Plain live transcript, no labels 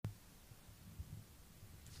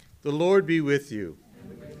The Lord be with you.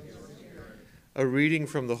 A reading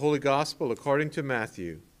from the Holy Gospel according to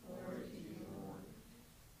Matthew.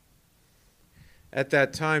 At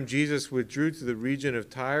that time Jesus withdrew to the region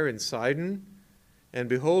of Tyre and Sidon, and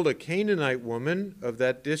behold, a Canaanite woman of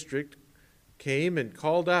that district came and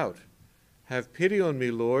called out, "Have pity on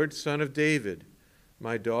me, Lord, Son of David.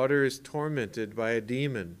 My daughter is tormented by a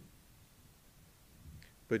demon."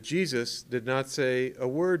 But Jesus did not say a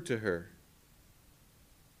word to her.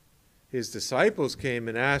 His disciples came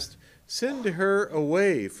and asked, "Send her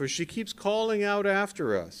away, for she keeps calling out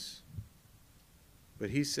after us." But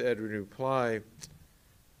he said in reply,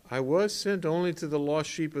 "I was sent only to the lost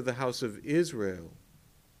sheep of the house of Israel."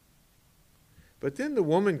 But then the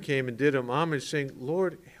woman came and did him homage, saying,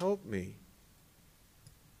 "Lord, help me."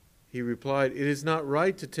 He replied, "It is not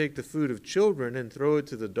right to take the food of children and throw it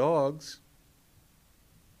to the dogs."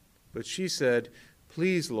 But she said,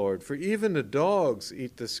 "Please, Lord, for even the dogs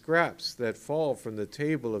eat the scraps that fall from the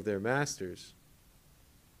table of their masters."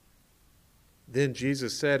 Then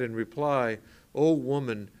Jesus said in reply, "O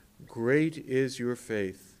woman, great is your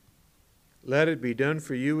faith. Let it be done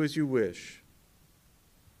for you as you wish."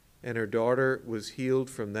 And her daughter was healed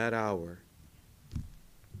from that hour.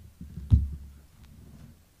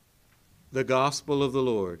 The Gospel of the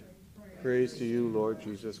Lord. Praise to you, Lord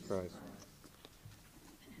Jesus Christ.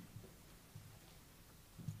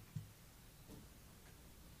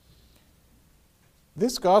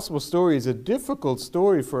 This gospel story is a difficult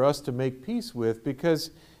story for us to make peace with because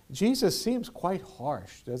Jesus seems quite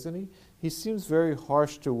harsh, doesn't he? He seems very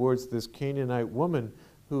harsh towards this Canaanite woman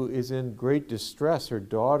who is in great distress. Her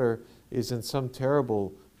daughter is in some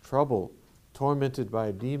terrible trouble, tormented by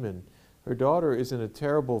a demon. Her daughter is in a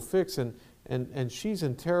terrible fix, and she's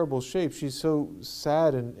in terrible shape. She's so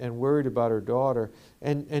sad and worried about her daughter.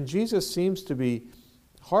 And Jesus seems to be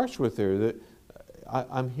harsh with her.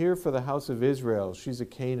 I'm here for the house of Israel. She's a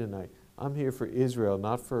Canaanite. I'm here for Israel,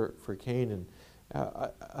 not for Canaan.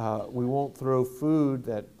 We won't throw food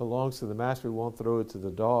that belongs to the master. We won't throw it to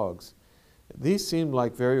the dogs. These seem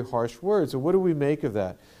like very harsh words. And what do we make of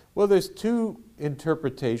that? Well, there's two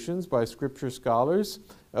interpretations by Scripture scholars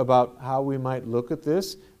about how we might look at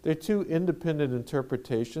this. They're two independent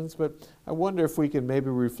interpretations, but I wonder if we can maybe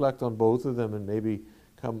reflect on both of them and maybe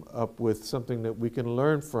come up with something that we can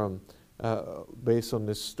learn from based on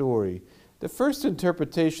this story. The first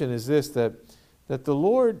interpretation is this, that the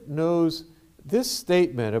Lord knows this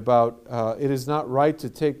statement about it is not right to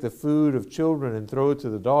take the food of children and throw it to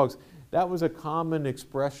the dogs. That was a common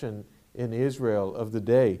expression in Israel of the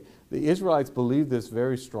day. The Israelites believed this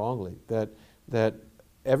very strongly, that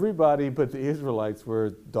everybody but the Israelites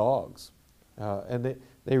were dogs. And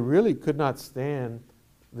they really could not stand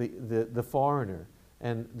the foreigner.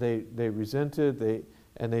 And they resented,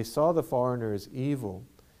 and they saw the foreigner as evil.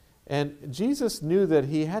 And Jesus knew that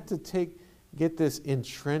he had to get this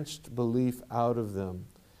entrenched belief out of them.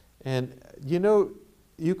 And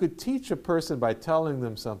you could teach a person by telling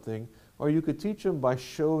them something, or you could teach them by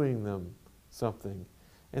showing them something.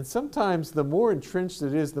 And sometimes the more entrenched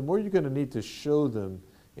it is, the more you're going to need to show them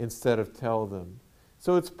instead of tell them.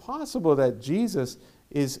 So it's possible that Jesus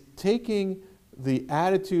is taking the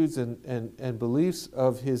attitudes and beliefs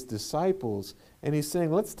of his disciples, and he's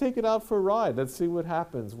saying, let's take it out for a ride. Let's see what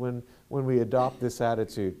happens when we adopt this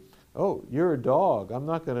attitude. Oh, you're a dog. I'm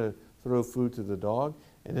not going to throw food to the dog.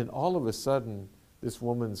 And then all of a sudden, this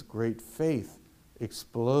woman's great faith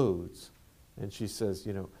explodes. And she says,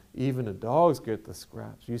 even the dogs get the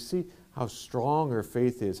scraps. You see how strong her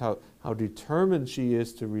faith is, how determined she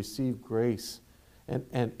is to receive grace.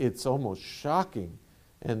 And it's almost shocking.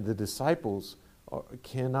 And the disciples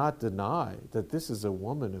cannot deny that this is a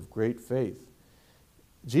woman of great faith.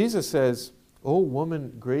 Jesus says, "Oh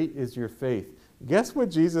woman, great is your faith." Guess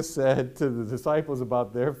what Jesus said to the disciples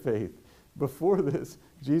about their faith? Before this,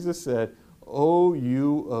 Jesus said, "Oh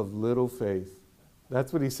you of little faith."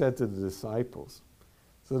 That's what he said to the disciples.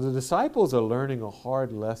 So the disciples are learning a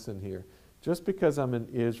hard lesson here. Just because I'm an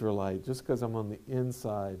Israelite, just because I'm on the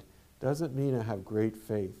inside, doesn't mean I have great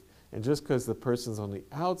faith. And just because the person's on the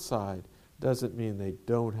outside doesn't mean they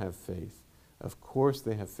don't have faith. Of course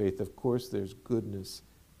they have faith. Of course there's goodness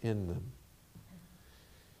in them.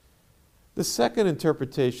 The second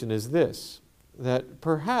interpretation is this, that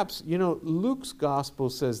perhaps, Luke's gospel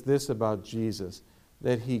says this about Jesus,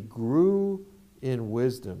 that he grew in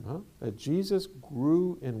wisdom. That Jesus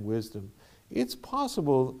grew in wisdom. It's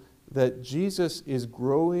possible that Jesus is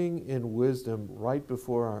growing in wisdom right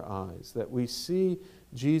before our eyes, that we see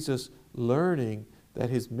Jesus learning that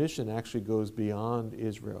his mission actually goes beyond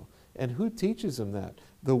Israel. And who teaches him that?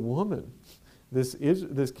 The woman.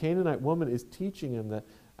 This Canaanite woman is teaching him that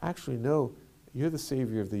actually, no, you're the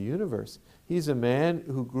Savior of the universe. He's a man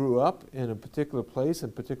who grew up in a particular place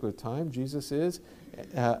and particular time, Jesus is,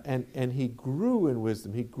 and he grew in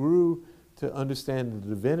wisdom. He grew to understand the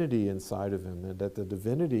divinity inside of him, and that the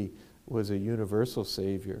divinity was a universal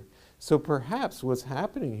Savior. So perhaps what's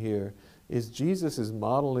happening here is Jesus is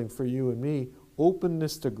modeling for you and me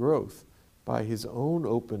openness to growth by his own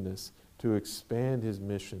openness to expand his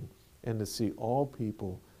mission and to see all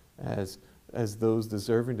people as those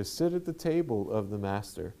deserving to sit at the table of the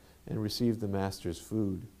Master and receive the Master's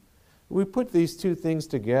food. We put these two things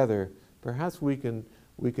together, perhaps we can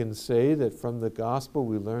say that from the gospel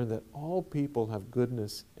we learn that all people have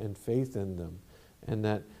goodness and faith in them, and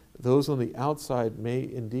that those on the outside may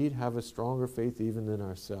indeed have a stronger faith even than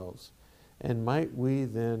ourselves. And might we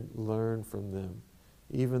then learn from them,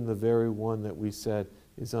 even the very one that we said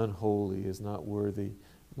is unholy, is not worthy,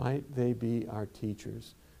 might they be our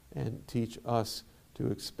teachers and teach us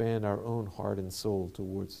to expand our own heart and soul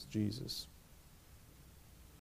towards Jesus.